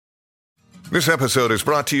This episode is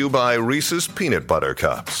brought to you by Reese's Peanut Butter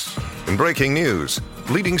Cups. In breaking news,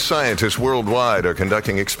 leading scientists worldwide are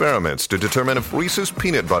conducting experiments to determine if Reese's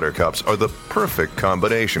Peanut Butter Cups are the perfect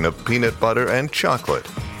combination of peanut butter and chocolate.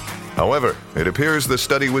 However, it appears the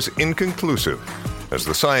study was inconclusive, as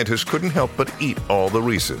the scientists couldn't help but eat all the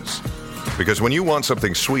Reese's. Because when you want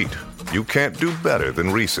something sweet, you can't do better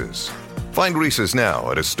than Reese's. Find Reese's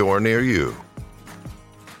now at a store near you.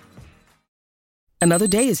 Another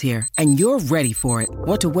day is here, and you're ready for it.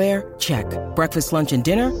 What to wear? Check. Breakfast, lunch, and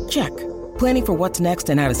dinner? Check. Planning for what's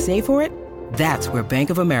next and how to save for it? That's where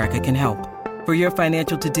Bank of America can help. For your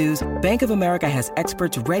financial to-dos, Bank of America has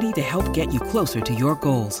experts ready to help get you closer to your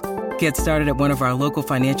goals. Get started at one of our local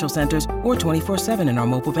financial centers or 24/7 in our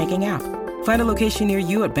mobile banking app. Find a location near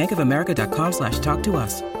you at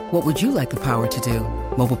bankofamerica.com/talktous. What would you like the power to do?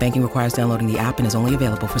 Mobile banking requires downloading the app and is only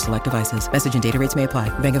available for select devices. Message and data rates may apply.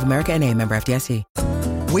 Bank of America N.A., member FDIC.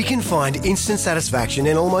 We can find instant satisfaction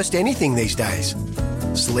in almost anything these days.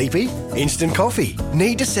 Sleepy? Instant coffee.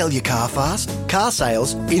 Need to sell your car fast? Car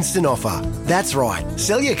sales, instant offer. That's right.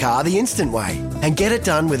 Sell your car the instant way. And get it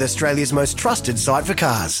done with Australia's most trusted site for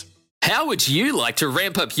cars. How would you like to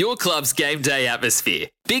ramp up your club's game day atmosphere?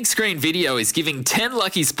 Big Screen Video is giving 10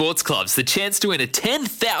 lucky sports clubs the chance to win a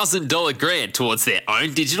 $10,000 grant towards their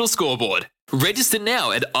own digital scoreboard. Register now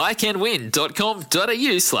at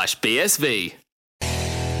iCanWin.com.au/BSV.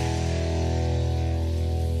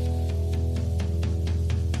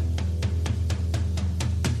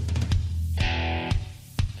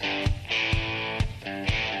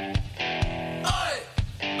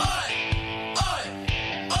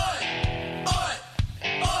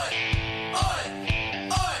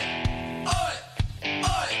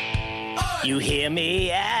 You hear me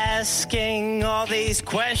asking all these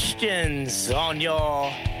questions on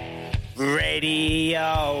your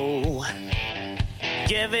radio,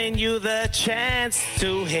 giving you the chance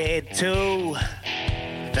to head to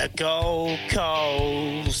the Gold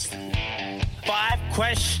Coast. 5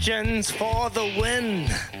 questions for the win.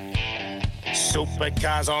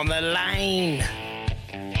 Supercars on the line.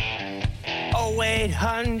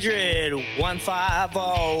 0800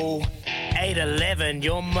 150 811,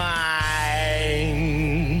 you're mine.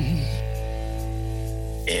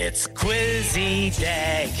 It's Quizzy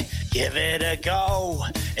Dag, give it a go.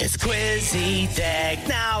 It's Quizzy Dag,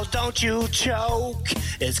 now don't you choke.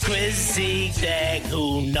 It's Quizzy Dag,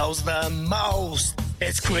 who knows the most?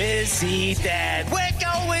 It's Quizzy Dag, we're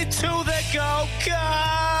going to the Gold Coast.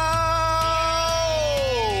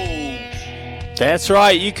 That's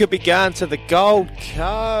right, you could be going to the Gold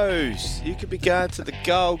Coast. You could be going to the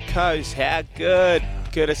Gold Coast. How good.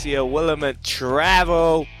 Courtesy of Willamette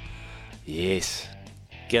Travel. Yes.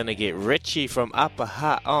 Gonna get Richie from Upper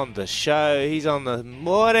Hutt on the show. He's on the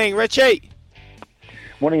morning. Richie!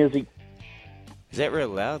 Morning, Izzy. Is that real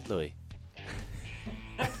loud, Louis?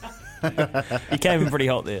 You came in pretty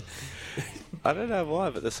hot there. I don't know why,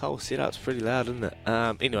 but this whole setup's pretty loud, isn't it?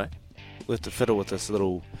 Anyway, we'll have to fiddle with this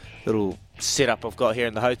little setup I've got here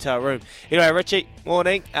in the hotel room. Anyway, Richie,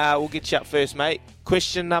 morning. We'll get you up first, mate.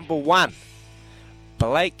 Question number 1.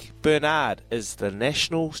 Blake Bernard is the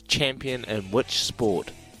national champion in which sport?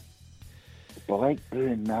 Blake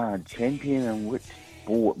Bernard, champion in which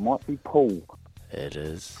sport? Might be pool. It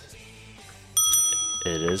is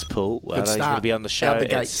pool. Well, Good he's going to start. be on the show Out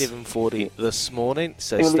the at gates. 7:40 this morning,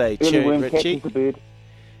 so Early stay tuned, worm Richie. catches the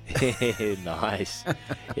bird. Nice.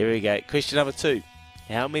 Here we go. Question number 2.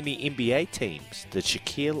 How many NBA teams did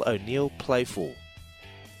Shaquille O'Neal play for?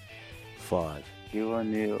 5, Shaquille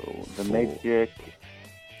O'Neal, the 4, Magic,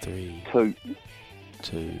 3, 2.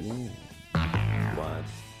 2, 1.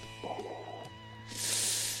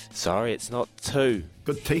 Sorry, it's not 2.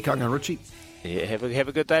 Good tea, Kung and Richie. Yeah, have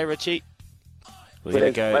a good day, Richie.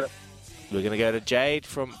 We're gonna go to Jade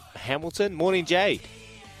from Hamilton. Morning, Jade.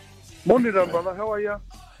 Morning, brother. How are you?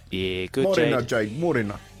 Yeah, good, Morena, Jade. Jade.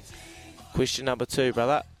 Morena. Question number 2,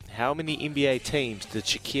 brother. How many NBA teams did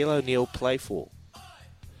Shaquille O'Neal play for?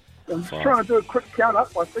 I'm just 5, trying to do a quick count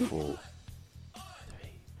up, I think. 4,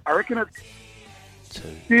 I reckon it's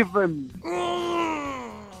 2. 7.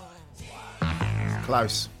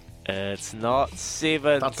 Close. It's not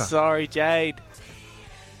 7. Tata. Sorry, Jade.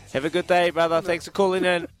 Have a good day, brother. Thanks for calling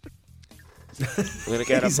in. We're going to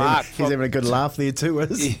go to Mark. He's having a good laugh there too,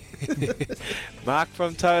 is Mark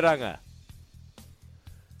from Tauranga.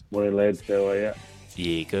 Morning, lads. How are you?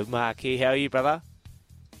 Yeah, good, Marky. How are you, brother?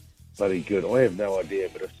 Bloody good. I have no idea,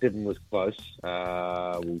 but if 7 was close,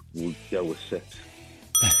 we'll go with 6.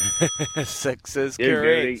 6 is Yeah,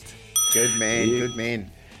 correct. Good man, good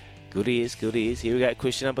man. Good ears, good ears. Here we go.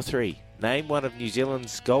 Question number 3. Name one of New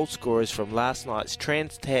Zealand's goal scorers from last night's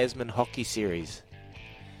Trans-Tasman Hockey Series.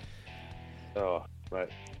 Oh, mate,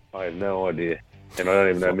 I have no idea. And I don't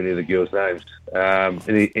even know many of the girls' names.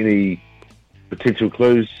 Any potential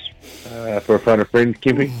clues for a phone a friend,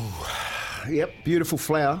 Kimpy? Yep, beautiful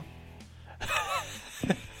flower.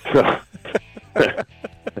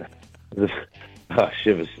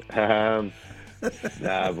 Shivers.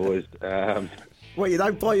 Nah, boys. Well, you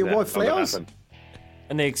don't buy your wife flowers?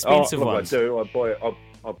 And the expensive ones. I do. I buy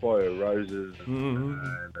her roses. And,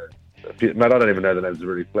 mate, I don't even know the names of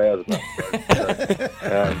really flowers.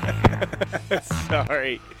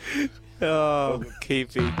 Sorry. Oh,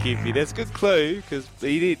 Keepy. That's a good clue, because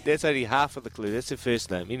that's only half of the clue. That's the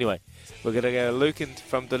first name. Anyway, we're going to go to Luke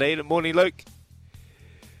from Dunedin. Morning, Luke.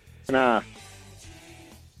 Nah.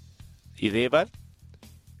 You there, bud?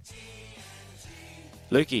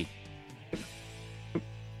 Lukey.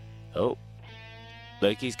 Oh.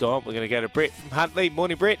 Lukey's gone. We're going to go to Brett from Huntley.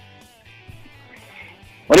 Morning, Brett.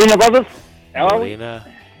 Morena, brothers. How are we?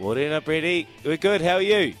 Morena, Bretty. We're good. How are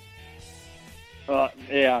you?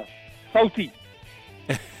 Yeah. Salty.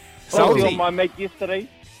 Salty on my mate yesterday.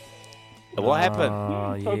 What happened?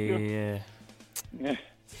 Oh, yeah.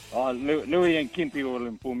 Louis and Kimpy will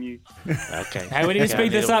inform you. Okay. Hey, we need to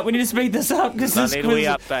speed this up. We need to speed this up because I this need a quiz. wee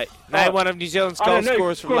update. Name one of New Zealand's goal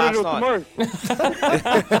scorers from last night.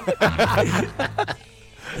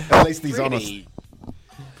 At least he's honest.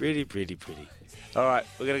 Pretty. All right,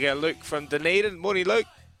 we're going to go Luke from Dunedin. Morning, Luke.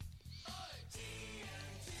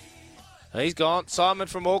 He's gone. Simon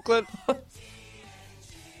from Auckland.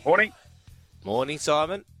 Morning. Morning,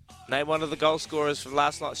 Simon. Name one of the goal scorers from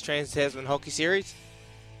last night's Trans-Tasman Hockey Series.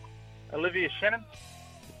 Olivia Shannon.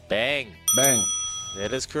 Bang. Bang.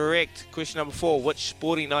 That is correct. Question number 4. Which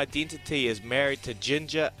sporting identity is married to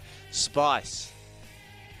Ginger Spice?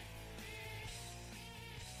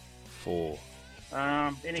 4.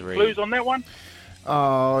 Any 3. clues on that one?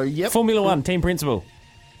 Yep. Formula One, team principal.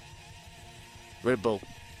 Red Bull.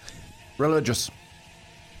 Religious.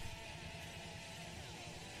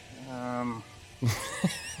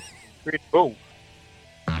 Red Bull.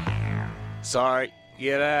 Sorry.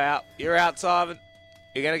 Get out. You're out, Simon.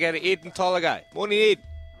 You're going to go to Ed and Tolligo. Morning, Ed.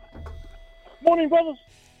 Morning, brothers.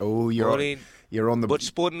 Oh, you're on the... Which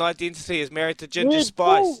sporting identity is married to Ginger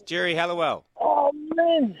Spice? Jerry Hallowell. Oh,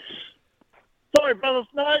 man. Sorry, brothers.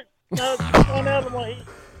 No, it's gone out of my head.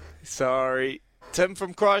 Sorry. Tim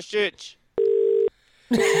from Christchurch.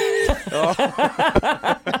 Tim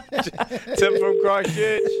from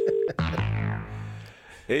Christchurch.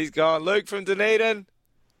 He's gone. Luke from Dunedin.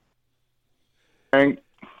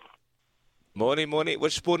 Morning.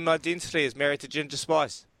 Which sporting identity is married to Ginger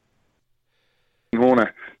Spice?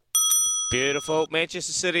 Warner. Beautiful.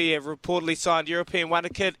 Manchester City have reportedly signed European wonder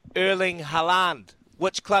kid Erling Haaland.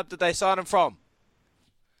 Which club did they sign him from?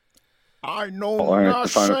 I know I have to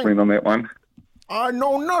phone a friend on that one. I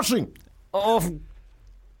know nothing. Oh,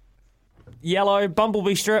 yellow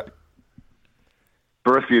bumblebee strip.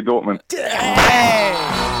 Borussia Dortmund.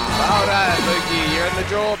 Well done, Lukey. You're in the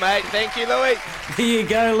draw, mate. Thank you, Louis. There you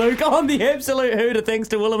go, Luke. On the absolute hooter, thanks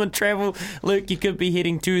to Willem and Travel. Luke, you could be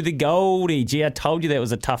heading to the Goldie. Gee, I told you that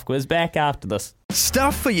was a tough quiz. Back after this.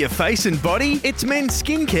 Stuff for your face and body? It's men's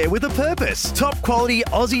skincare with a purpose. Top quality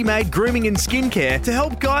Aussie-made grooming and skincare to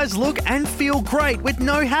help guys look and feel great with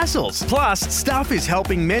no hassles. Plus, Stuff is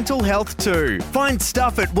helping mental health too. Find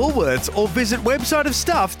Stuff at Woolworths or visit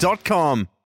websiteofstuff.com.